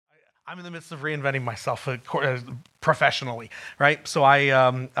I'm in the midst of reinventing myself professionally, right? So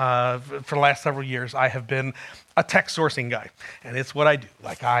for the last several years, I have been a tech sourcing guy, and it's what I do.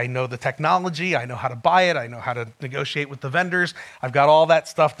 Like, I know the technology, I know how to buy it, I know how to negotiate with the vendors. I've got all that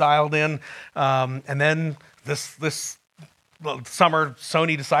stuff dialed in. And then this summer,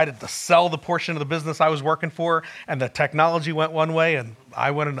 Sony decided to sell the portion of the business I was working for, and the technology went one way and I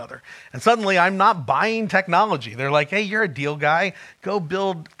went another. And suddenly I'm not buying technology. They're like, hey, you're a deal guy, go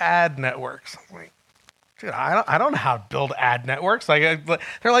build ad networks. I'm like, dude, I don't know how to build ad networks. They're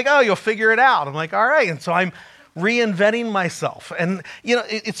like, oh, you'll figure it out. I'm like, all right. And so I'm reinventing myself. And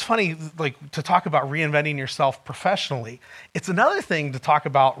it's funny, like, to talk about reinventing yourself professionally. It's another thing to talk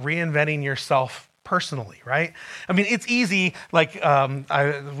about reinventing yourself personally, right? I mean, it's easy. Like,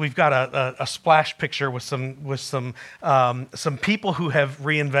 we've got a splash picture with some people who have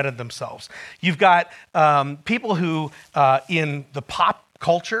reinvented themselves. You've got people who in the pop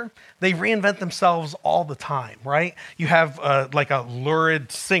culture, they reinvent themselves all the time, right? You have like a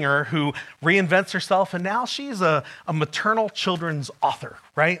lurid singer who reinvents herself, and now she's a maternal children's author,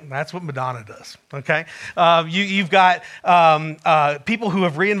 right? That's what Madonna does, okay? You've got people who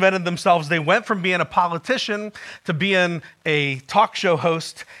have reinvented themselves. They went from being a politician to being a talk show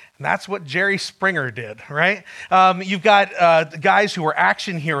host. And that's what Jerry Springer did, right? You've got guys who are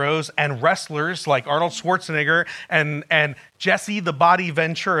action heroes and wrestlers like Arnold Schwarzenegger and Jesse the Body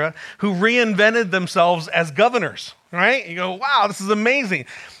Ventura, who reinvented themselves as governors, right? You go, wow, this is amazing.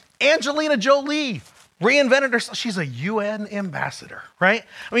 Angelina Jolie reinvented herself. She's a UN ambassador, right?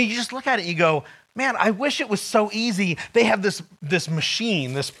 I mean, you just look at it and you go, man, I wish it was so easy. They have this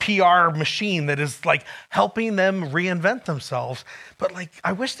machine, this PR machine that is like helping them reinvent themselves. But like,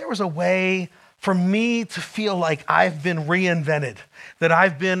 I wish there was a way for me to feel like I've been reinvented, that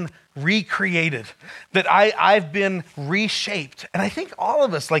I've been recreated, that I've been reshaped. And I think all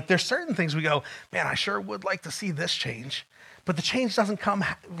of us, like, there's certain things we go, man, I sure would like to see this change. But the change doesn't come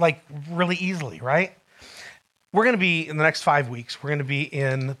like really easily, right? We're going to be, in the next 5 weeks, we're going to be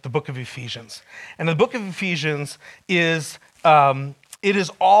in the book of Ephesians. And the book of Ephesians is, it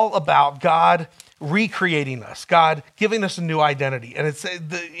is all about God recreating us, God giving us a new identity. And it's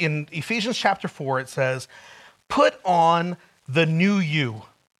in Ephesians chapter 4, it says, put on the new you,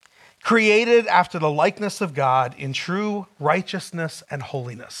 created after the likeness of God in true righteousness and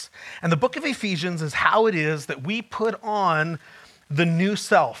holiness. And the book of Ephesians is how it is that we put on the new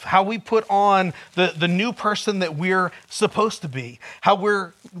self, how we put on the new person that we're supposed to be, how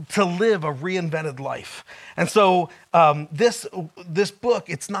we're to live a reinvented life. And so this book,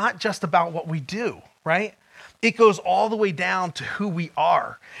 it's not just about what we do, right? It goes all the way down to who we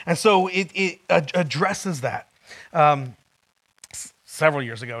are. And so it addresses that. Several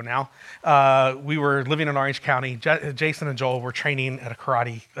years ago now, we were living in Orange County. Jason and Joel were training at a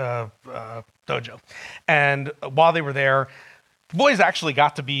karate dojo. And while they were there, the boys actually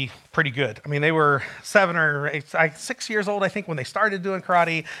got to be pretty good. I mean, they were 6 years old, I think, when they started doing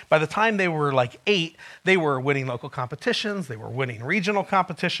karate. By the time they were like 8, they were winning local competitions. They were winning regional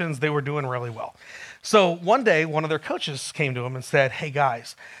competitions. They were doing really well. So one day, one of their coaches came to them and said, hey,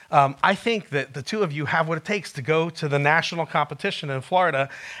 guys, I think that the two of you have what it takes to go to the national competition in Florida,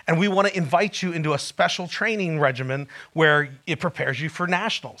 and we want to invite you into a special training regimen where it prepares you for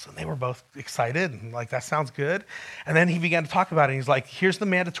nationals. And they were both excited and like, that sounds good. And then he began to talk about it. And he's like, here's the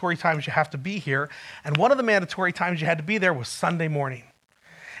mandatory times you have to be here. And one of the mandatory times you had to be there was Sunday morning.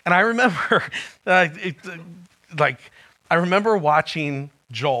 And I remember, I remember watching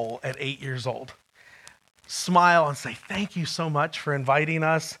Joel at 8 years old smile and say, thank you so much for inviting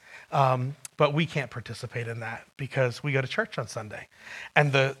us, but we can't participate in that because we go to church on Sunday.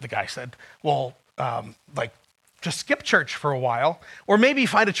 And the guy said, well, just skip church for a while, or maybe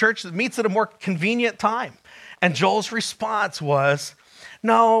find a church that meets at a more convenient time. And Joel's response was,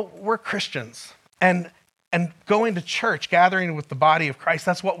 no, we're Christians. And going to church, gathering with the body of Christ,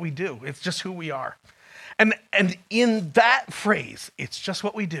 that's what we do. It's just who we are. And in that phrase, it's just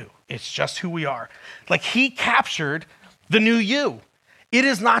what we do. It's just who we are. Like, he captured the new you. It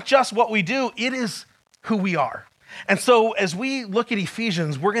is not just what we do. It is who we are. And so as we look at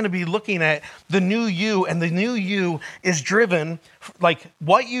Ephesians, we're going to be looking at the new you, and the new you is driven, like,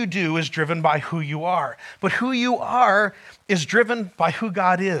 what you do is driven by who you are. But who you are is driven by who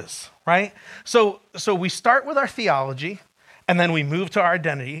God is, right? So we start with our theology, and then we move to our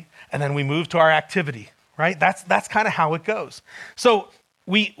identity, and then we move to our activity. Right? That's kind of how it goes. So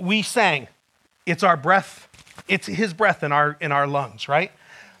we sang, it's our breath, it's his breath in our lungs, right?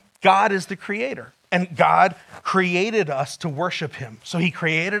 God is the creator. And God created us to worship him. So he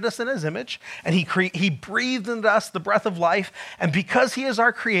created us in his image, and he breathed into us the breath of life. And because he is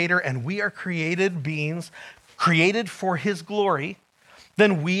our creator and we are created beings, created for his glory,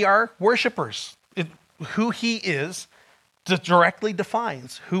 then we are worshipers. Who he is directly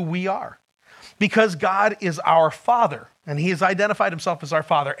defines who we are. Because God is our Father, and he has identified himself as our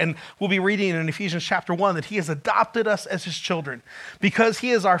Father. And we'll be reading in Ephesians chapter 1 that he has adopted us as his children. Because he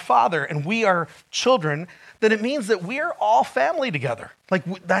is our Father and we are children, then it means that we are all family together. Like,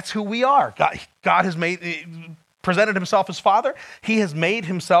 that's who we are. God has presented himself as Father. He has made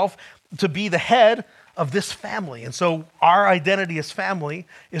himself to be the head of this family. And so our identity as family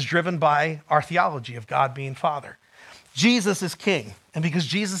is driven by our theology of God being Father. Jesus is king, and because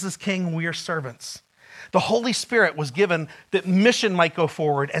Jesus is king, we are servants. The Holy Spirit was given that mission might go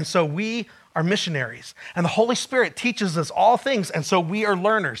forward, and so we are missionaries. And the Holy Spirit teaches us all things, and so we are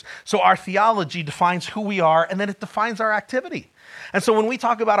learners. So our theology defines who we are, and then it defines our activity. And so when we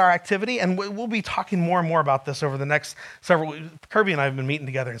talk about our activity, and we'll be talking more and more about this over the next several weeks, Kirby and I have been meeting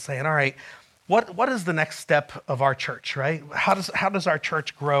together and saying, all right, what is the next step of our church, right? How does our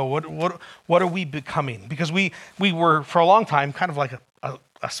church grow? What are we becoming? Because we were for a long time kind of like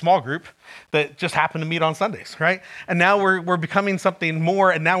a small group that just happened to meet on Sundays, right? And now we're becoming something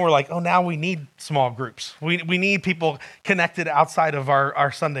more, and now we're like, oh, now we need small groups. We need people connected outside of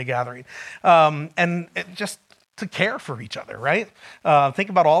our Sunday gathering, and just to care for each other, right? Think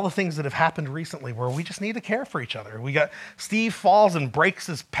about all the things that have happened recently where we just need to care for each other. We got Steve falls and breaks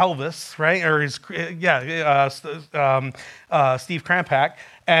his pelvis, right? Or Steve Crampack.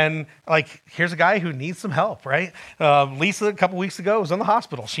 And like, here's a guy who needs some help, right? Lisa, a couple weeks ago, was in the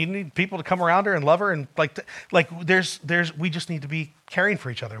hospital. She needed people to come around her and love her. And we just need to be caring for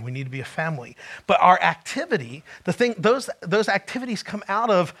each other. We need to be a family. But our activity, those activities come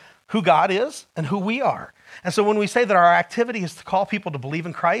out of who God is and who we are. And so when we say that our activity is to call people to believe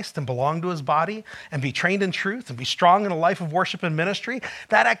in Christ and belong to his body and be trained in truth and be strong in a life of worship and ministry,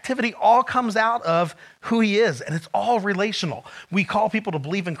 that activity all comes out of who he is, and it's all relational. We call people to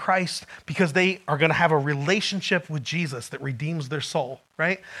believe in Christ because they are going to have a relationship with Jesus that redeems their soul,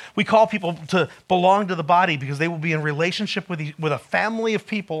 right? We call people to belong to the body because they will be in relationship with a family of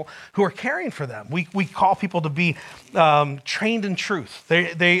people who are caring for them. We call people to be trained in truth.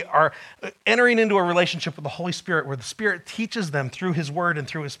 They are entering into a relationship with the Holy Spirit where the Spirit teaches them through his word and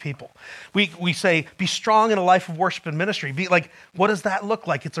through his people. We say, be strong in a life of worship and ministry. Be like, what does that look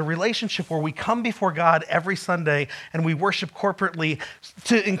like? It's a relationship where we come before God every Sunday and we worship corporately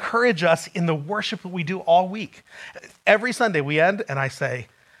to encourage us in the worship that we do all week. Every Sunday we end and I say,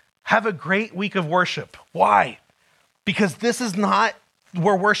 have a great week of worship. Why? Because this is not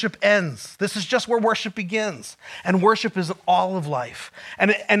where worship ends. This is just where worship begins. And worship is all of life.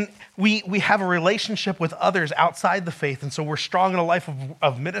 And we have a relationship with others outside the faith. And so we're strong in a life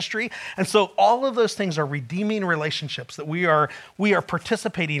of ministry. And so all of those things are redeeming relationships that we are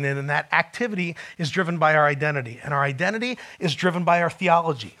participating in. And that activity is driven by our identity. And our identity is driven by our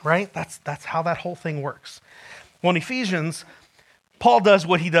theology, right? That's how that whole thing works. Well, in Ephesians, Paul does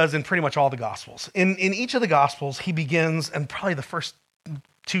what he does in pretty much all the Gospels. In each of the Gospels, he begins, and probably the first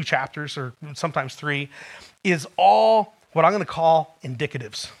 2 chapters, or sometimes 3, is all what I'm going to call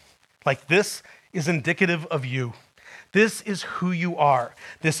indicatives. Like, this is indicative of you. This is who you are.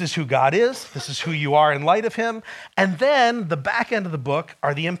 This is who God is. This is who you are in light of him. And then the back end of the book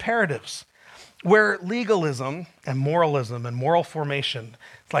are the imperatives, where legalism and moralism and moral formation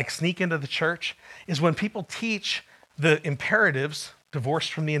like sneak into the church is when people teach the imperatives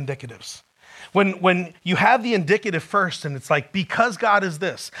divorced from the indicatives. When you have the indicative first and it's like, because God is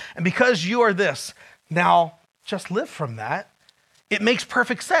this and because you are this, now just live from that. It makes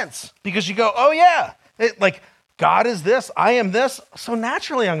perfect sense because you go, oh yeah, like God is this, I am this, so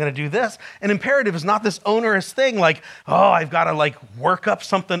naturally I'm going to do this. An imperative is not this onerous thing like, oh, I've got to like work up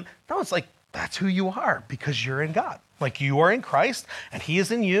something. No, it's like, that's who you are because you're in God. Like, you are in Christ and he is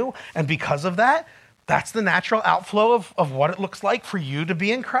in you. And because of that, that's the natural outflow of what it looks like for you to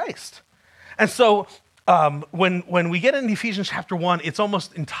be in Christ. And so when we get into Ephesians chapter 1, it's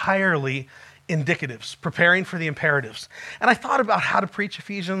almost entirely indicatives, preparing for the imperatives. And I thought about how to preach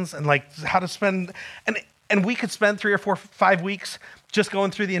Ephesians and like how to spend, and we could spend 3 or 4, 5 weeks just going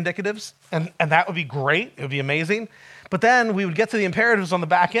through the indicatives, and that would be great. It would be amazing. But then we would get to the imperatives on the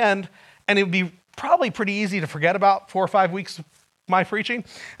back end, and it would be probably pretty easy to forget about 4 or 5 weeks of my preaching.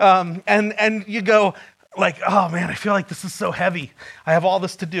 And you go like, oh man, I feel like this is so heavy. I have all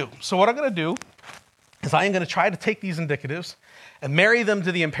this to do. So what I'm going to do is I am going to try to take these indicatives and marry them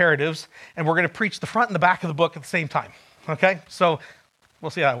to the imperatives, and we're going to preach the front and the back of the book at the same time, okay? So We'll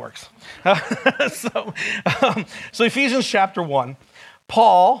see how it works. So Ephesians chapter 1,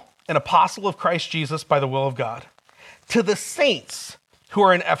 Paul, an apostle of Christ Jesus by the will of God, to the saints who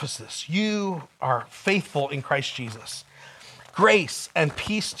are in Ephesus, you are faithful in Christ Jesus. Grace and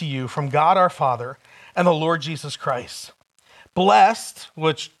peace to you from God our Father and the Lord Jesus Christ. Blessed,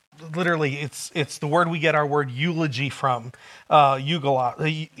 which literally it's the word we get our word eulogy from, eulogatus,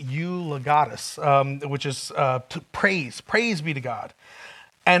 which is to praise. Praise be to God.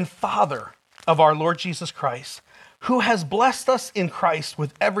 And Father of our Lord Jesus Christ, who has blessed us in Christ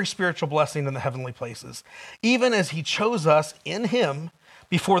with every spiritual blessing in the heavenly places, even as he chose us in him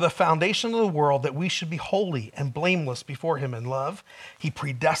before the foundation of the world, that we should be holy and blameless before him in love. He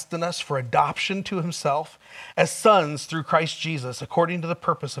predestined us for adoption to himself as sons through Christ Jesus, according to the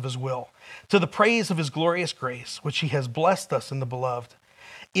purpose of his will, to the praise of his glorious grace, which he has blessed us in the beloved.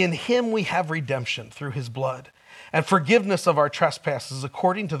 In him we have redemption through his blood, and forgiveness of our trespasses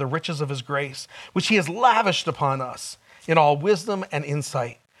according to the riches of his grace, which he has lavished upon us in all wisdom and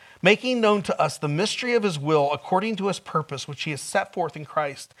insight, making known to us the mystery of his will according to his purpose, which he has set forth in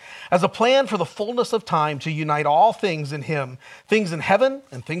Christ, as a plan for the fullness of time to unite all things in him, things in heaven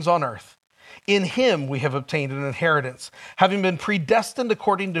and things on earth. In him we have obtained an inheritance, having been predestined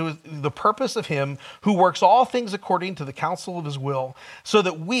according to the purpose of him who works all things according to the counsel of his will, so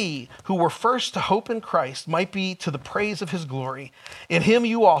that we who were first to hope in Christ might be to the praise of his glory. In him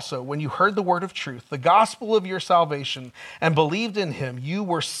you also, when you heard the word of truth, the gospel of your salvation, and believed in him, you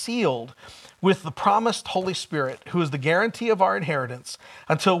were sealed with the promised Holy Spirit, who is the guarantee of our inheritance,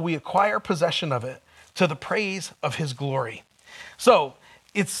 until we acquire possession of it, to the praise of his glory. So,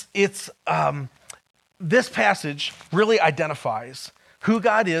 this passage really identifies who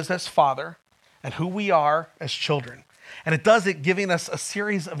God is as Father and who we are as children. And it does it giving us a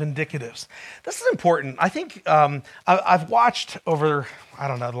series of indicatives. This is important. I think I've watched over,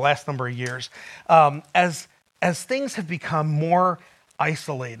 the last number of years, as things have become more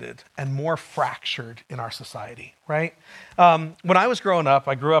isolated and more fractured in our society, right? When I was growing up,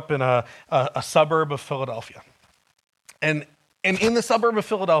 I grew up in a suburb of Philadelphia. And in the suburb of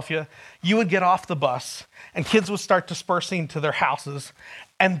Philadelphia, you would get off the bus and kids would start dispersing to their houses.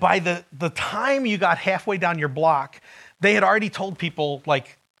 And by the time you got halfway down your block, they had already told people,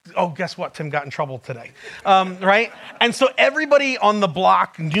 like, oh, guess what? Tim got in trouble today, right? And so everybody on the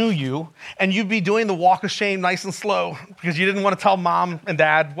block knew you, and you'd be doing the walk of shame nice and slow because you didn't want to tell mom and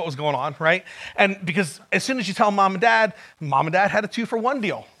dad what was going on, right? And because as soon as you tell mom and dad had a 2-for-1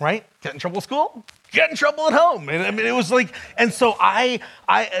 deal, right? Get in trouble at school, get in trouble at home. And I mean, it was like, and so I'd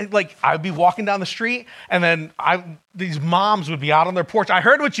be walking down the street, and then these moms would be out on their porch. I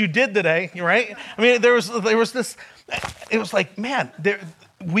heard what you did today, right? I mean, there was this, it was like, man,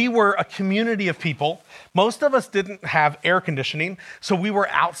 we were a community of people. Most of us didn't have air conditioning, so we were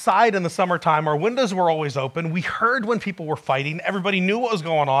outside in the summertime. Our windows were always open. We heard when people were fighting. Everybody knew what was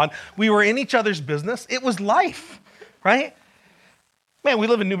going on. We were in each other's business. It was life, right? Man, we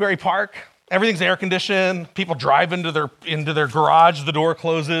live in Newbury Park. Everything's air conditioned. People drive into their garage. The door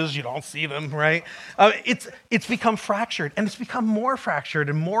closes. You don't see them, right? It's become fractured, and it's become more fractured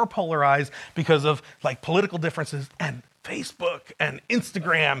and more polarized because of like political differences and Facebook and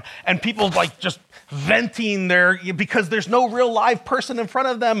Instagram and people like just venting because there's no real live person in front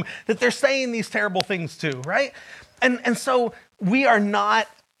of them that they're saying these terrible things to, right? And so we are not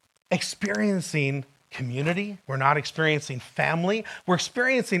experiencing community. We're not experiencing family. We're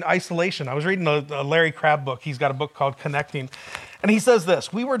experiencing isolation. I was reading a Larry Crabb book. He's got a book called Connecting. And he says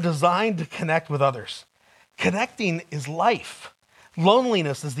this: we were designed to connect with others. Connecting is life.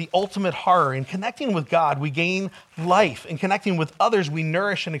 Loneliness is the ultimate horror. In connecting with God, we gain life. In connecting with others, we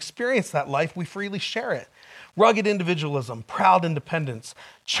nourish and experience that life. We freely share it. Rugged individualism, proud independence,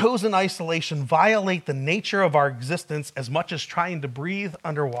 chosen isolation violate the nature of our existence as much as trying to breathe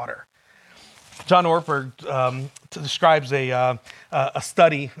underwater. John Ortberg describes a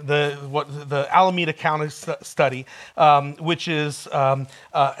study, the Alameda County study, which is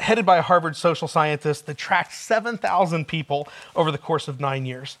headed by a Harvard social scientist that tracked 7,000 people over the course of 9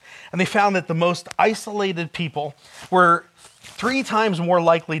 years. And they found that the most isolated people were 3 times more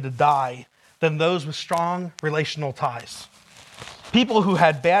likely to die than those with strong relational ties. People who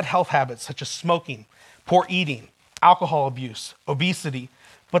had bad health habits such as smoking, poor eating, alcohol abuse, obesity,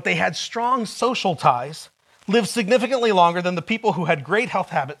 but they had strong social ties, lived significantly longer than the people who had great health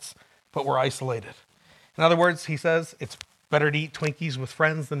habits but were isolated. In other words, he says, it's better to eat Twinkies with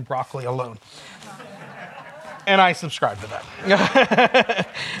friends than broccoli alone. And I subscribe to that.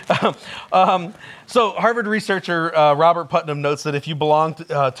 So Harvard researcher Robert Putnam notes that if you belong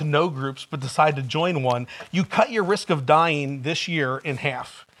to no groups but decide to join one, you cut your risk of dying this year in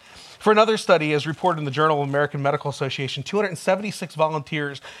half. For another study, as reported in the Journal of American Medical Association, 276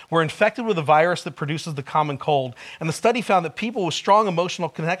 volunteers were infected with a virus that produces the common cold. And the study found that people with strong emotional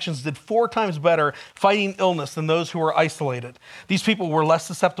connections did 4 times better fighting illness than those who were isolated. These people were less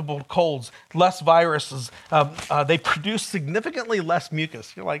susceptible to colds, less viruses. They produced significantly less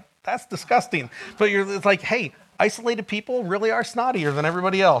mucus. You're like, that's disgusting. But it's like, hey, isolated people really are snottier than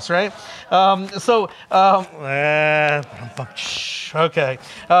everybody else, right? Okay.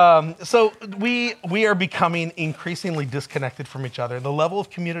 So we are becoming increasingly disconnected from each other. The level of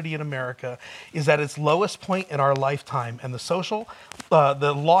community in America is at its lowest point in our lifetime, and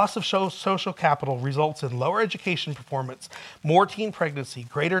the loss of social capital results in lower education performance, more teen pregnancy,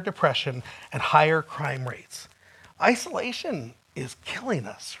 greater depression, and higher crime rates. Isolation is killing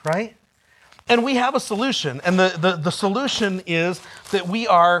us, right? And we have a solution, and the solution is that we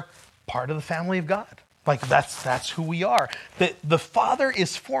are part of the family of God. Like that's who we are. That the Father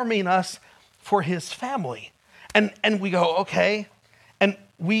is forming us for his family. And we go, okay, and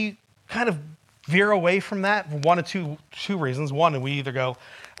we kind of veer away from that for one of two reasons. One, we either go,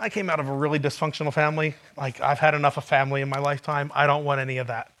 I came out of a really dysfunctional family, like I've had enough of family in my lifetime, I don't want any of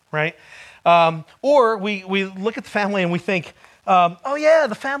that, right? Or we look at the family and we think, oh yeah,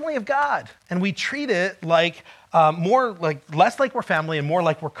 the family of God. And we treat it like less like we're family and more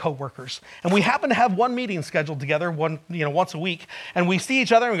like we're coworkers. And we happen to have one meeting scheduled together once a week. And we see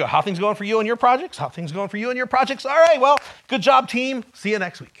each other and we go, how things going for you and your projects? How things going for you and your projects? All right, well, good job, team. See you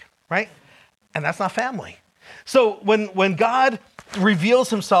next week, right? And that's not family. So when God reveals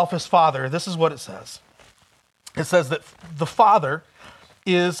himself as Father, this is what it says. It says that the Father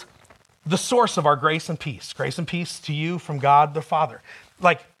is the source of our grace and peace. Grace and peace to you from God the Father.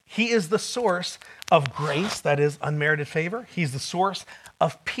 Like, he is the source of grace, that is unmerited favor. He's the source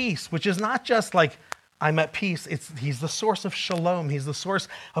of peace, which is not just like, I'm at peace. He's the source of shalom. He's the source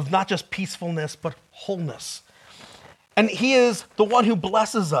of not just peacefulness, but wholeness. And he is the one who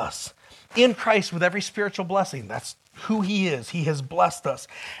blesses us in Christ with every spiritual blessing. That's who he is. He has blessed us.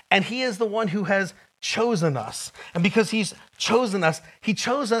 And he is the one who has chosen us. And because he's chosen us, he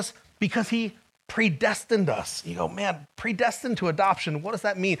chose us because he predestined us. You go, man, predestined to adoption. What does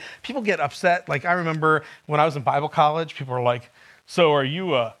that mean? People get upset. Like, I remember when I was in Bible college, people were like, so are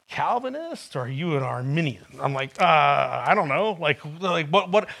you a Calvinist or are you an Arminian? I'm like, I don't know. Like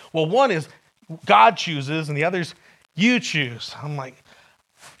what? Well, one is God chooses and the other's you choose. I'm like,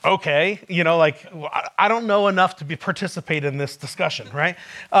 okay, I don't know enough to participate in this discussion, right?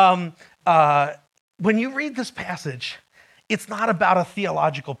 When you read this passage, it's not about a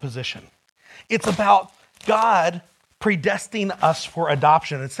theological position. It's about God predestining us for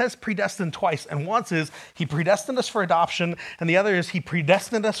adoption. It says predestined twice, and once is he predestined us for adoption, and the other is he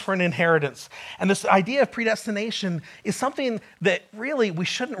predestined us for an inheritance. And this idea of predestination is something that really we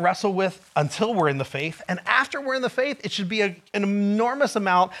shouldn't wrestle with until we're in the faith. And after we're in the faith, it should be an enormous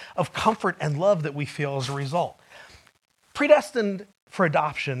amount of comfort and love that we feel as a result. Predestined for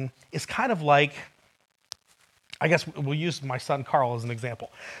adoption is kind of like, I guess we'll use my son Carl as an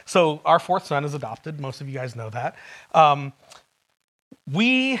example. So our 4th son is adopted. Most of you guys know that.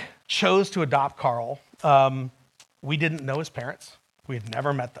 We chose to adopt Carl. We didn't know his parents. We had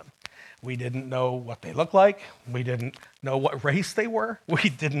never met them. We didn't know what they looked like. We didn't know what race they were. We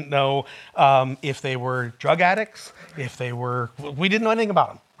didn't know if they were drug addicts, we didn't know anything about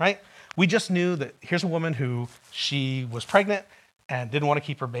them, right? We just knew that here's a woman who she was pregnant and didn't want to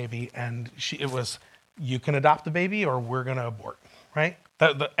keep her baby, and it was, you can adopt the baby or we're going to abort, right?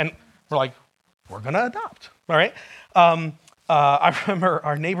 And we're like, we're going to adopt, all right? I remember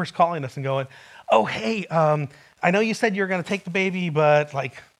our neighbors calling us and going, oh, hey, I know you said you were going to take the baby, but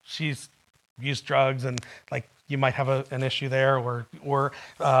like she's used drugs and like you might have an issue there, or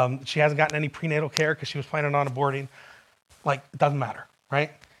she hasn't gotten any prenatal care because she was planning on aborting. Like, it doesn't matter,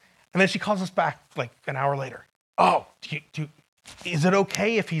 right? And then she calls us back like an hour later. Oh, is it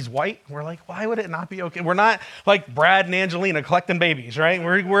okay if he's white? We're like, why would it not be okay? We're not like Brad and Angelina collecting babies, right?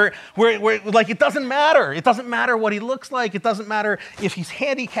 We're like, it doesn't matter. It doesn't matter what he looks like. It doesn't matter if he's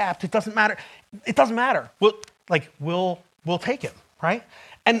handicapped. It doesn't matter. It doesn't matter. We'll take him, right?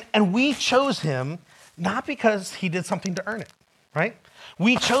 And we chose him not because he did something to earn it, right?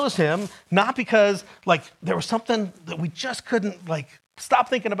 We chose him not because like there was something that we just couldn't like stop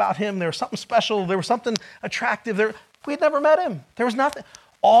thinking about him. There was something special. There was something attractive. We had never met him. There was nothing.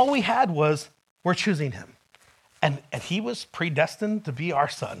 All we had was, we're choosing him. And he was predestined to be our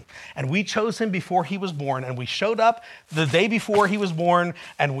son. And we chose him before he was born. And we showed up the day before he was born.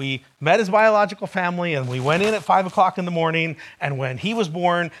 And we met his biological family. And we went in at 5 o'clock in the morning. And when he was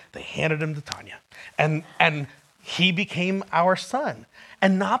born, they handed him to Tanya. And he became our son.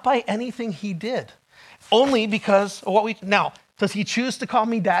 And not by anything he did. Only because of what we... Now, does he choose to call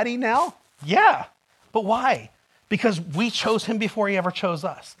me daddy now? Yeah. But why? Because we chose him before he ever chose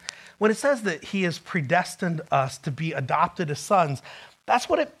us. When it says that he has predestined us to be adopted as sons, that's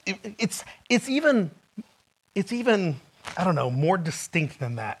what it's even, I don't know, more distinct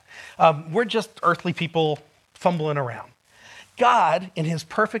than that. We're just earthly people fumbling around. God, in his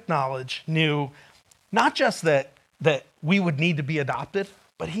perfect knowledge, knew not just that we would need to be adopted,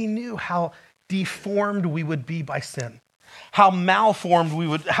 but he knew how deformed we would be by sin, how malformed we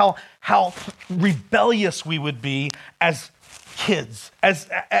would, how rebellious we would be as kids, as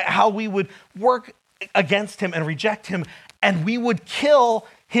how we would work against him and reject him, and we would kill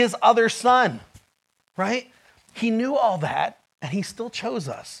his other son, right? He knew all that, and he still chose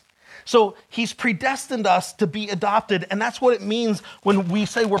us. So he's predestined us to be adopted, and that's what it means when we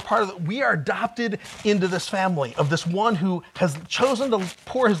say we're part of it. We are adopted into this family of this one who has chosen to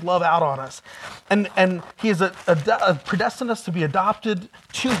pour his love out on us. And he has predestined us to be adopted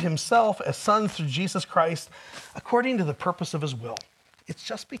to himself as sons through Jesus Christ, according to the purpose of his will. It's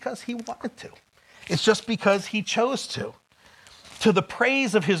just because he wanted to. It's just because he chose to the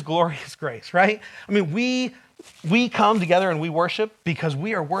praise of his glorious grace, right? I mean, we come together and we worship because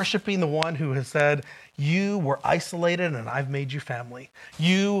we are worshiping the one who has said, you were isolated and I've made you family.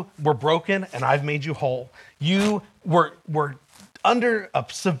 You were broken and I've made you whole. You were under a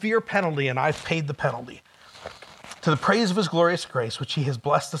severe penalty and I've paid the penalty. To the praise of his glorious grace, which he has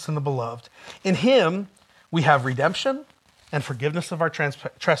blessed us in the beloved. In him, we have redemption and forgiveness of our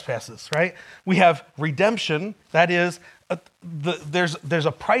trespasses, right? We have redemption, that is, there's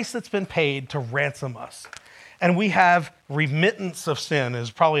a price that's been paid to ransom us. And we have remittance of sin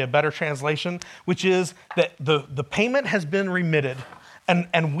is probably a better translation, which is that the payment has been remitted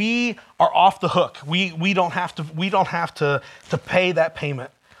and we are off the hook. We don't have to pay that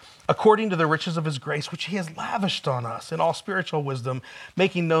payment. According to the riches of his grace, which he has lavished on us in all spiritual wisdom,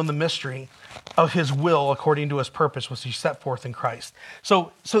 making known the mystery of his will according to his purpose, which he set forth in Christ.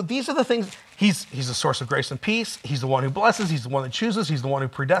 So these are the things. He's a source of grace and peace. He's the one who blesses. He's the one that chooses. He's the one who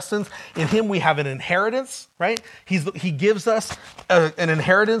predestines. In him we have an inheritance, right? He gives us an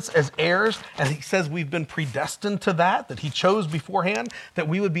inheritance as heirs, and he says we've been predestined to that he chose beforehand, that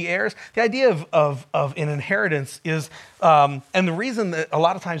we would be heirs. The idea of an inheritance is, and the reason that a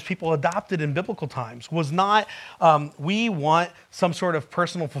lot of times people adopted in biblical times was not, we want some sort of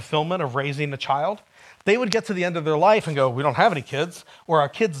personal fulfillment of raising a child. They would get to the end of their life and go, we don't have any kids, or our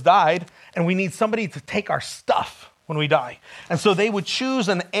kids died, and we need somebody to take our stuff when we die. And so they would choose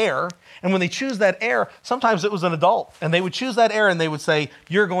an heir, and when they choose that heir, sometimes it was an adult, and they would choose that heir and they would say,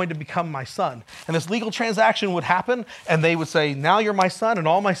 you're going to become my son. And this legal transaction would happen, and they would say, now you're my son, and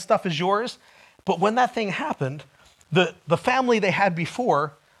all my stuff is yours. But when that thing happened, the family they had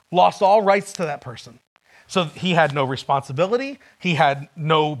before lost all rights to that person. So he had no responsibility. He had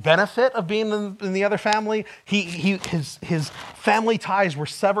no benefit of being in the other family. His family ties were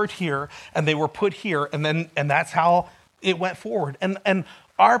severed here, and they were put here, and that's how it went forward. And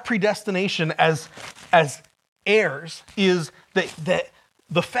our predestination as heirs is that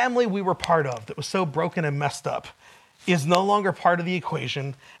the family we were part of that was so broken and messed up is no longer part of the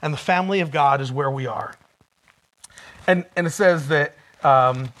equation, and the family of God is where we are. And it says that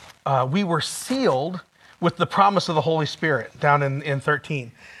we were sealed with the promise of the Holy Spirit down in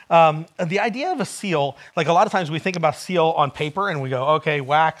 13. The idea of a seal, like a lot of times we think about seal on paper and we go, okay,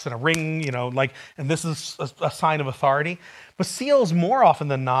 wax and a ring, and this is a sign of authority. But seals more often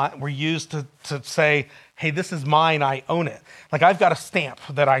than not were used to say, hey, this is mine, I own it. Like I've got a stamp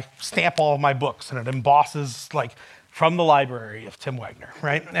that I stamp all of my books and it embosses like from the library of Tim Wagner,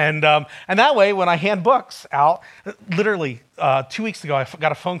 right? And that way when I hand books out, literally 2 weeks ago, I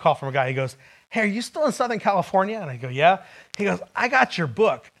got a phone call from a guy. He goes, hey, are you still in Southern California? And I go, yeah. He goes, I got your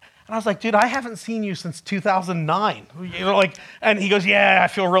book. And I was like, dude, I haven't seen you since 2009. And he goes, yeah, I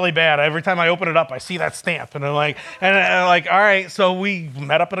feel really bad. Every time I open it up, I see that stamp. And I'm like, all right. So we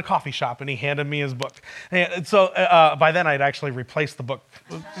met up at a coffee shop and he handed me his book. And so by then I'd actually replaced the book.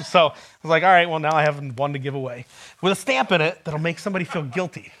 So I was like, all right, well now I have one to give away with a stamp in it that'll make somebody feel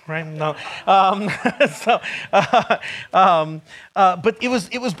guilty, right? No. But it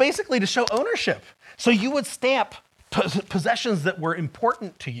was basically to show ownership. So you would stamp possessions that were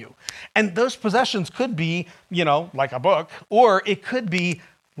important to you. And those possessions could be, like a book, or it could be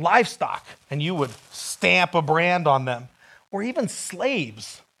livestock and you would stamp a brand on them, or even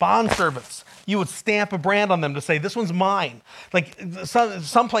slaves, bondservants, you would stamp a brand on them to say, this one's mine. Like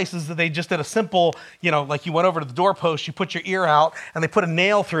some places that they just did a simple, like you went over to the doorpost, you put your ear out and they put a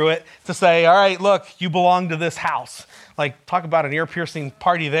nail through it to say, all right, look, you belong to this house. Like talk about an ear-piercing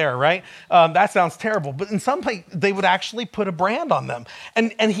party there, right? That sounds terrible. But in some places, they would actually put a brand on them.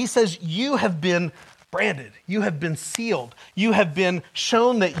 And he says, you have been branded. You have been sealed. You have been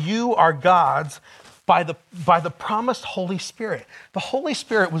shown that you are God's by the promised Holy Spirit. The Holy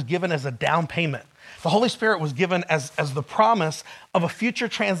Spirit was given as a down payment. The Holy Spirit was given as the promise of a future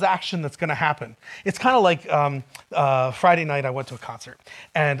transaction that's going to happen. It's kind of like Friday night I went to a concert,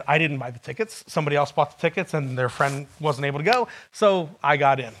 and I didn't buy the tickets. Somebody else bought the tickets, and their friend wasn't able to go, so I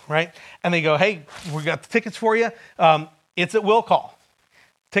got in, right? And they go, hey, we got the tickets for you. It's at will call.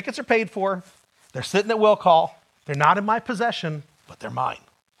 Tickets are paid for. They're sitting at will call. They're not in my possession, but they're mine,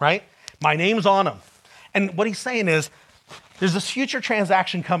 right? My name's on them. And what he's saying is, there's this future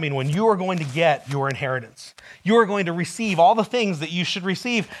transaction coming when you are going to get your inheritance. You are going to receive all the things that you should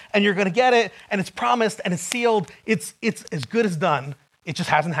receive, and you're going to get it, and it's promised, and it's sealed. It's as good as done. It just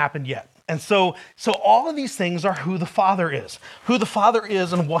hasn't happened yet. And so all of these things are who the Father is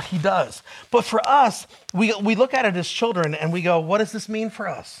and what he does. But for us, we look at it as children, and we go, what does this mean for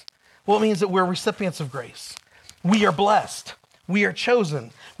us? Well, it means that we're recipients of grace. We are blessed. We are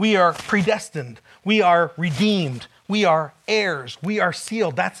chosen. We are predestined. We are redeemed. We are heirs. We are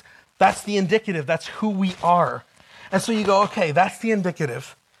sealed. That's the indicative. That's who we are. And so you go, okay, that's the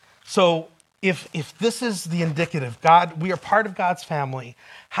indicative. So if this is the indicative, God, we are part of God's family,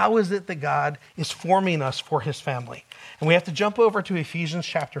 how is it that God is forming us for his family? And we have to jump over to Ephesians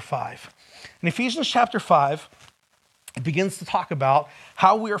chapter 5. In Ephesians chapter 5, it begins to talk about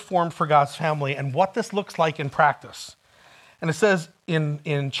how we are formed for God's family and what this looks like in practice. And it says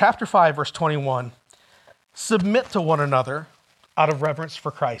in chapter 5, verse 21, submit to one another out of reverence for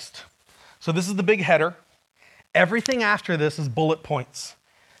Christ. So this is the big header. Everything after this is bullet points.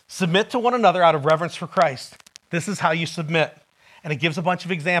 Submit to one another out of reverence for Christ. This is how you submit. And it gives a bunch of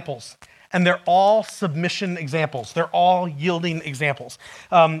examples. And they're all submission examples. They're all yielding examples.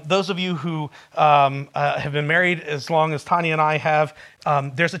 Those of you who have been married as long as Tanya and I have,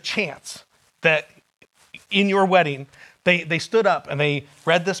 there's a chance that in your wedding, they stood up and they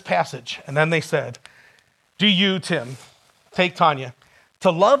read this passage. And then they said, do you, Tim, take Tanya, to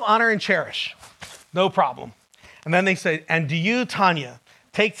love, honor, and cherish? No problem. And then they said, and do you, Tanya,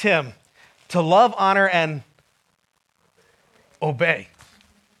 take Tim, to love, honor, and obey?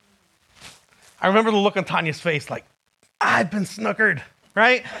 I remember the look on Tanya's face like, I've been snookered,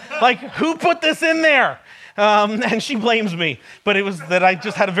 right? Like, who put this in there? And she blames me. But it was that I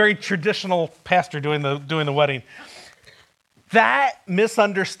just had a very traditional pastor doing the wedding. That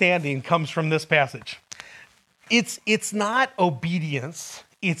misunderstanding comes from this passage. It's not obedience,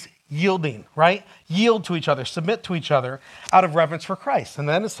 it's yielding, right? Yield to each other, submit to each other out of reverence for Christ. And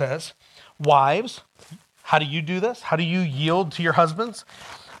then it says, wives, how do you do this? How do you yield to your husbands?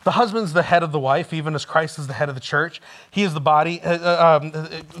 The husband's the head of the wife, even as Christ is the head of the church. He is the body,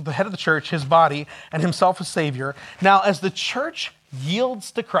 the head of the church, his body, and himself as Savior. Now, as the church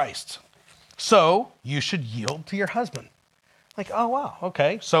yields to Christ, so you should yield to your husband. Like, oh, wow,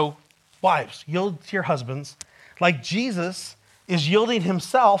 okay. So, wives, yield to your husbands like Jesus is yielding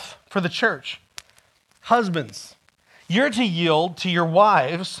himself for the church. Husbands, you're to yield to your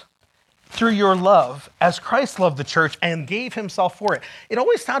wives through your love as Christ loved the church and gave himself for it. It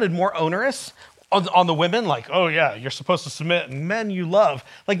always sounded more onerous on the women, like, oh yeah, you're supposed to submit, and men you love.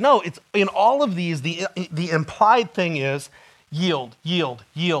 Like, no, it's in all of these, the implied thing is yield, yield,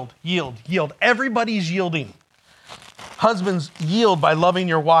 yield, yield, yield. Everybody's yielding. Husbands, yield by loving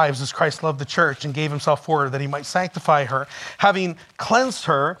your wives as Christ loved the church and gave himself for her that he might sanctify her, having cleansed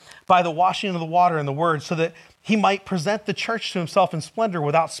her by the washing of the water and the word, so that he might present the church to himself in splendor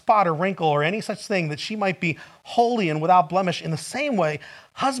without spot or wrinkle or any such thing, that she might be holy and without blemish. In the same way,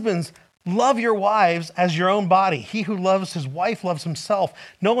 husbands, love your wives as your own body. He who loves his wife loves himself.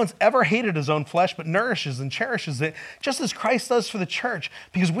 No one's ever hated his own flesh, but nourishes and cherishes it, just as Christ does for the church,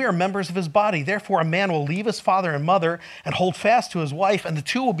 because we are members of his body. Therefore, a man will leave his father and mother and hold fast to his wife, and the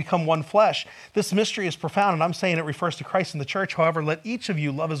two will become one flesh. This mystery is profound, and I'm saying it refers to Christ and the church. However, let each of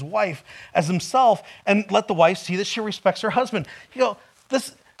you love his wife as himself, and let the wife see that she respects her husband. You know,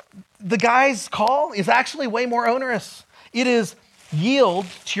 the guy's call is actually way more onerous. It is yield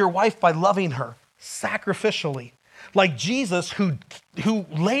to your wife by loving her sacrificially, like Jesus who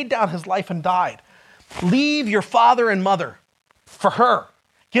laid down his life and died. Leave your father and mother for her.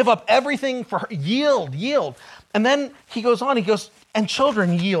 Give up everything for her. Yield. And then he goes on, he goes, And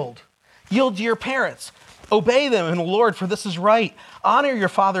children, yield. Yield to your parents. Obey them in the Lord, for this is right. Honor your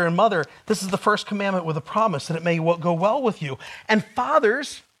father and mother. This is the first commandment with a promise, that it may go well with you. And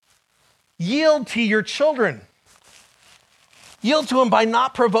fathers, yield to your children. Yield to them by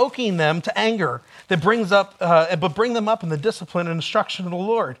not provoking them to anger, but bring them up in the discipline and instruction of the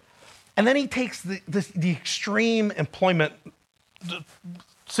Lord. And then he takes the extreme employment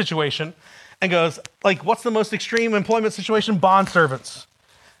situation and goes, like, what's the most extreme employment situation? Bondservants.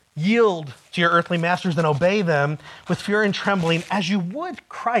 Yield to your earthly masters and obey them with fear and trembling as you would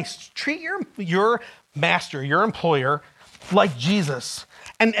Christ. Treat your master, your employer, like Jesus.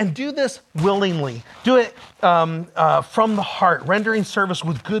 And do this willingly. Do it from the heart, rendering service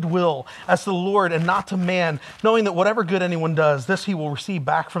with goodwill as to the Lord and not to man, knowing that whatever good anyone does, this he will receive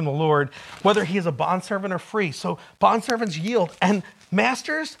back from the Lord, whether he is a bondservant or free. So bondservants yield, and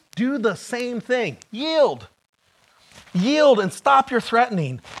masters do the same thing. Yield. Yield and stop your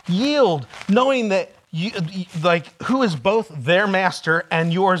threatening. Yield, knowing that who is both their master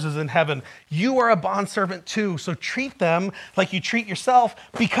and yours is in heaven. You are a bondservant too, so treat them like you treat yourself,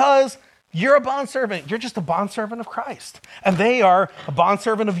 because you're a bondservant. You're just a bondservant of Christ, and they are a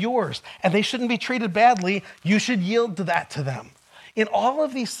bondservant of yours, and they shouldn't be treated badly. You should yield to that to them. In all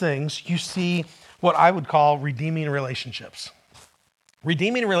of these things, you see what I would call redeeming relationships.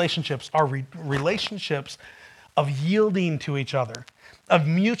 Redeeming relationships are relationships of yielding to each other, of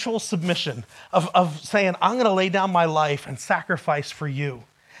mutual submission, of saying, I'm going to lay down my life and sacrifice for you.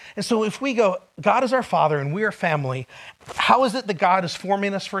 And so if we go, God is our Father and we are family, how is it that God is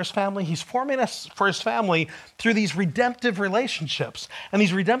forming us for his family? He's forming us for his family through these redemptive relationships. And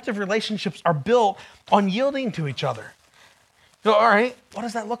these redemptive relationships are built on yielding to each other. So, all right, what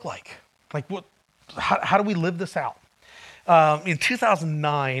does that look like? Like, how do we live this out? In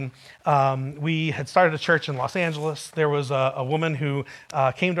 2009, we had started a church in Los Angeles. There was a woman who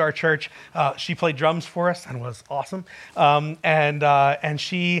came to our church. She played drums for us and was awesome. And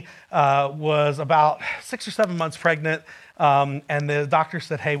she was about 6 or 7 months pregnant. And the doctor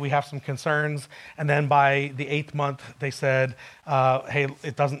said, hey, we have some concerns. And then by the 8th month, they said, hey,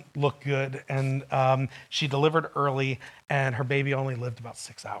 it doesn't look good. And she delivered early, and her baby only lived about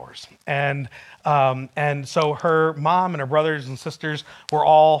 6 hours. And so her mom and her brothers and sisters were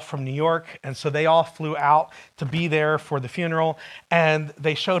all from New York. And so they all flew out to be there for the funeral. And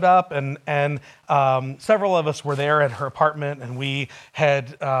they showed up, and several of us were there at her apartment. And we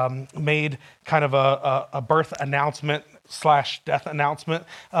had made kind of a birth announcement / death announcement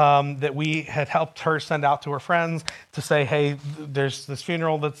that we had helped her send out to her friends to say, hey, there's this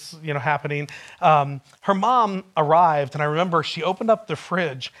funeral that's happening. Her mom arrived, and I remember she opened up the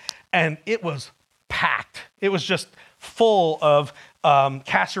fridge, and it was packed. It was just full of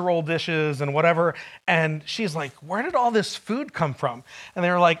casserole dishes and whatever. And she's like, where did all this food come from? And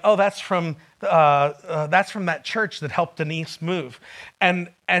they were like, oh, that's from that church that helped Denise move. And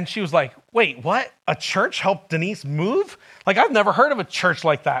she was like, wait, what? A church helped Denise move? Like, I've never heard of a church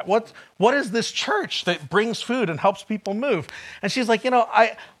like that. What is this church that brings food and helps people move? And she's like,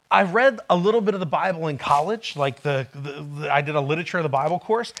 I read a little bit of the Bible in college, like I did a literature of the Bible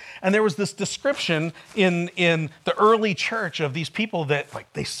course, and there was this description in the early church of these people that,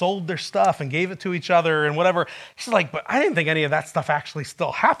 like, they sold their stuff and gave it to each other and whatever. She's like, but I didn't think any of that stuff actually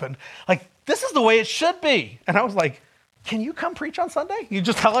still happened. Like, this is the way it should be. And I was like, can you come preach on Sunday? You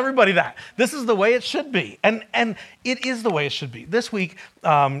just tell everybody that. This is the way it should be. And it is the way it should be. This week,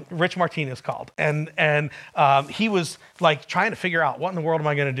 Rich Martinez called, and he was like trying to figure out, what in the world am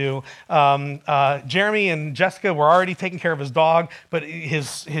I going to do? Jeremy and Jessica were already taking care of his dog, but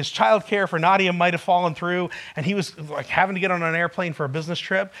his childcare for Nadia might have fallen through, and he was like having to get on an airplane for a business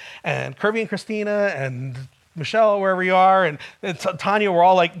trip. And Kirby and Christina and Michelle, wherever you are, and Tanya were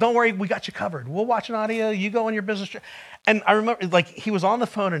all like, don't worry, we got you covered. We'll watch Nadia. You go on your business trip. And I remember, like, he was on the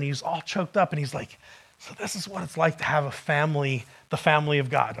phone and he was all choked up, and he's like, so this is what it's like to have a family, the family of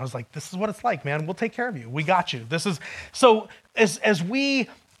God. I was like, this is what it's like, man. We'll take care of you. We got you. This is, so as we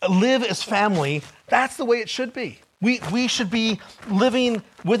live as family, that's the way it should be. We should be living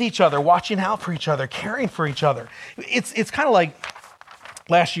with each other, watching out for each other, caring for each other. It's kind of like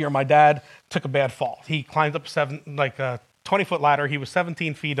last year, my dad took a bad fall. He climbed up a 20-foot ladder. He was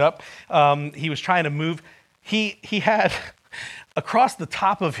 17 feet up. He was trying to move. He had across the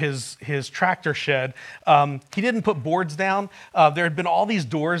top of his tractor shed, he didn't put boards down. There had been all these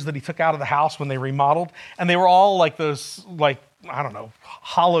doors that he took out of the house when they remodeled, and they were all like those, like I don't know,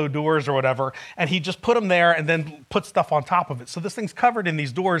 hollow doors or whatever, and he just put them there and then put stuff on top of it. So this thing's covered in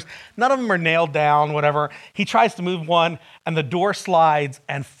these doors. None of them are nailed down, whatever. He tries to move one, and the door slides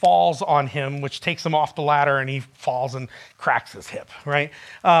and falls on him, which takes him off the ladder, and he falls and cracks his hip, right?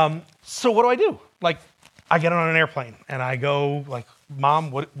 So what do? Like, I get on an airplane, and I go, like,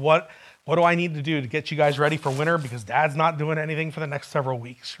 Mom, what do I need to do to get you guys ready for winter? Because Dad's not doing anything for the next several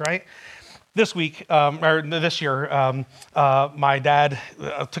weeks, right? This week, or this year, my dad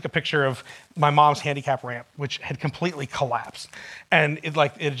took a picture of my mom's handicap ramp, which had completely collapsed. And it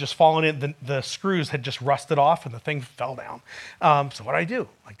had just fallen in, the screws had just rusted off and the thing fell down. So what did?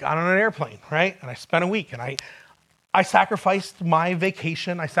 I got on an airplane, right? And I spent a week and I sacrificed my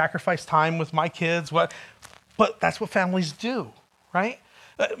vacation. I sacrificed time with my kids. But that's what families do, right?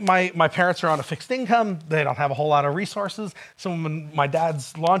 My parents are on a fixed income. They don't have a whole lot of resources. So when my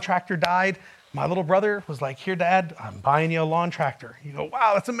dad's lawn tractor died, my little brother was like, here, Dad, I'm buying you a lawn tractor. You go,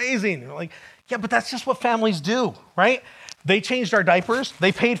 wow, that's amazing. You're like, yeah, but that's just what families do, right? They changed our diapers.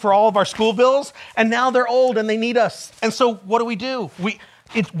 They paid for all of our school bills. And now they're old and they need us. And so what do?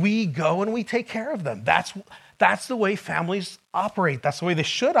 We go and we take care of them. That's the way families operate. That's the way they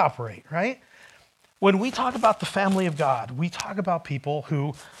should operate, right? When we talk about the family of God, we talk about people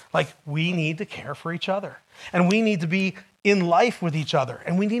who, we need to care for each other. And we need to be in life with each other.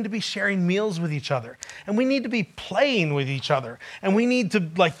 And we need to be sharing meals with each other. And we need to be playing with each other. And we need to,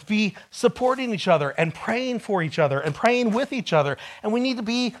 be supporting each other and praying for each other and praying with each other. And we need to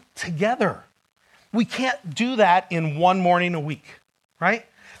be together. We can't do that in one morning a week, right?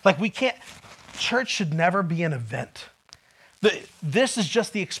 Church should never be an event. This is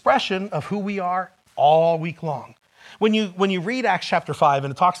just the expression of who we are all week long. When you read Acts chapter 5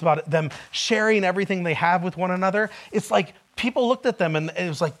 and it talks about them sharing everything they have with one another, it's like people looked at them and it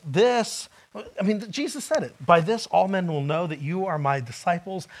was like this. I mean, Jesus said it. By this, all men will know that you are my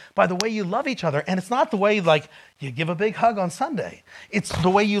disciples by the way you love each other. And it's not the way you give a big hug on Sunday. It's the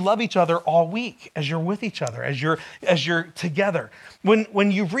way you love each other all week as you're with each other, as you're together.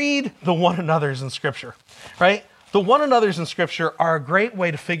 When you read the one another's in Scripture, right? The one another's in Scripture are a great way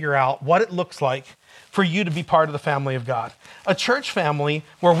to figure out what it looks like for you to be part of the family of God. A church family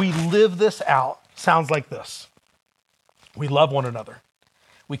where we live this out sounds like this. We love one another.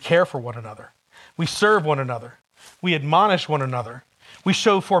 We care for one another. We serve one another. We admonish one another. We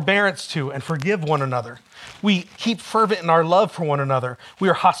show forbearance to and forgive one another. We keep fervent in our love for one another. We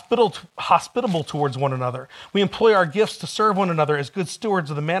are hospitable towards one another. We employ our gifts to serve one another as good stewards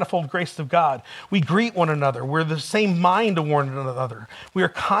of the manifold grace of God. We greet one another. We're the same mind to one another. We are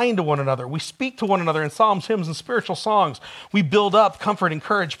kind to one another. We speak to one another in psalms, hymns, and spiritual songs. We build up, comfort,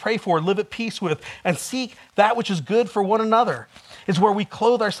 encourage, pray for, live at peace with, and seek that which is good for one another. It's where we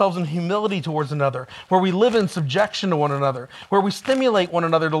clothe ourselves in humility towards another, where we live in subjection to one another, where we stimulate one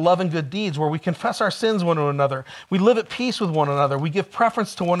another to love and good deeds, where we confess our sins one to another, we live at peace with one another, we give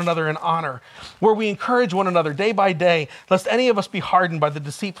preference to one another in honor, where we encourage one another day by day, lest any of us be hardened by the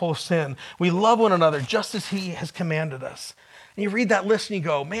deceitful of sin. We love one another just as he has commanded us. And you read that list and you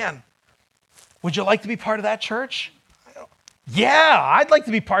go, man, would you like to be part of that church? Yeah, I'd like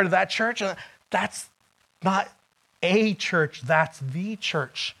to be part of that church. That's not a church, that's the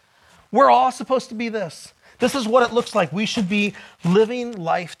church. We're all supposed to be this. This is what it looks like. We should be living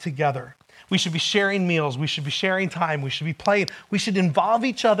life together. We should be sharing meals. We should be sharing time. We should be playing. We should involve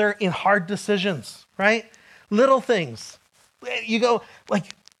each other in hard decisions, right? Little things. You go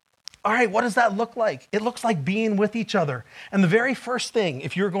all right, what does that look like? It looks like being with each other. And the very first thing,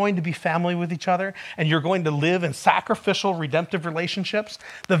 if you're going to be family with each other and you're going to live in sacrificial, redemptive relationships,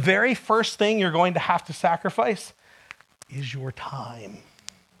 the very first thing you're going to have to sacrifice is your time,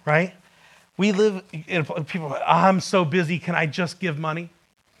 right? We live in people are like, I'm so busy, can I just give money?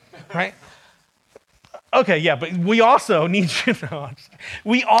 Right? Okay, yeah, but we also need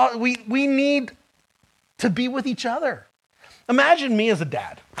we need to be with each other. Imagine me as a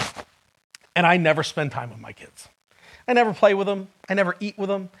dad, and I never spend time with my kids. I never play with them. I never eat with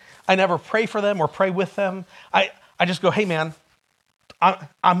them. I never pray for them or pray with them. I just go, hey man,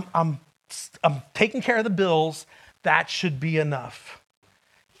 I'm taking care of the bills. That should be enough.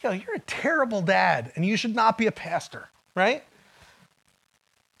 You're a terrible dad, and you should not be a pastor, right?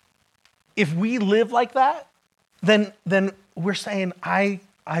 If we live like that, then we're saying, I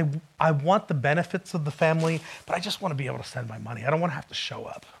want the benefits of the family, but I just want to be able to send my money. I don't want to have to show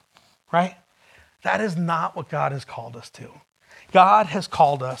up, right? That is not what God has called us to. God has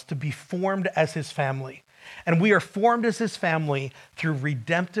called us to be formed as his family. And we are formed as his family through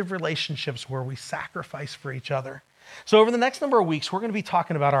redemptive relationships where we sacrifice for each other. So over the next number of weeks, we're going to be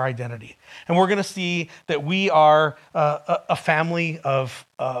talking about our identity. And we're going to see that we are a family of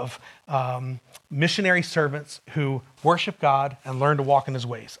missionary servants who worship God and learn to walk in his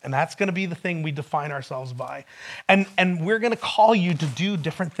ways. And that's going to be the thing we define ourselves by. And we're going to call you to do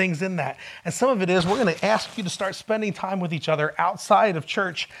different things in that. And some of it is we're going to ask you to start spending time with each other outside of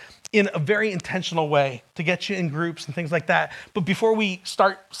church in a very intentional way to get you in groups and things like that. But before we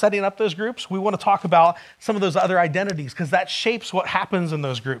start setting up those groups, we want to talk about some of those other identities because that shapes what happens in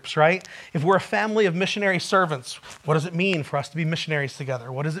those groups, right? If we're a family of missionary servants, what does it mean for us to be missionaries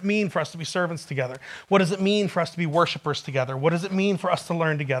together? What does it mean for us to be servants together? What does it mean for us to be worshipers together? What does it mean for us to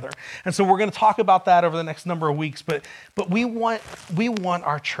learn together? And so we're going to talk about that over the next number of weeks, but we want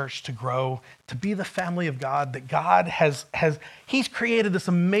our church to grow, to be the family of God that God has he's created this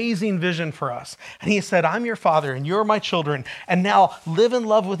amazing vision for us. And he said, I'm your father and you're my children. And now live in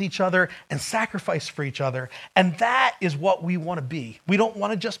love with each other and sacrifice for each other. And that is what we want to be. We don't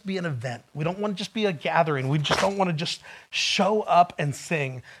want to just be an event. We don't want to just be a gathering. We just don't want to just show up and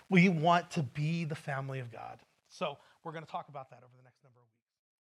sing. We want to be the family of God. So we're going to talk about that over the next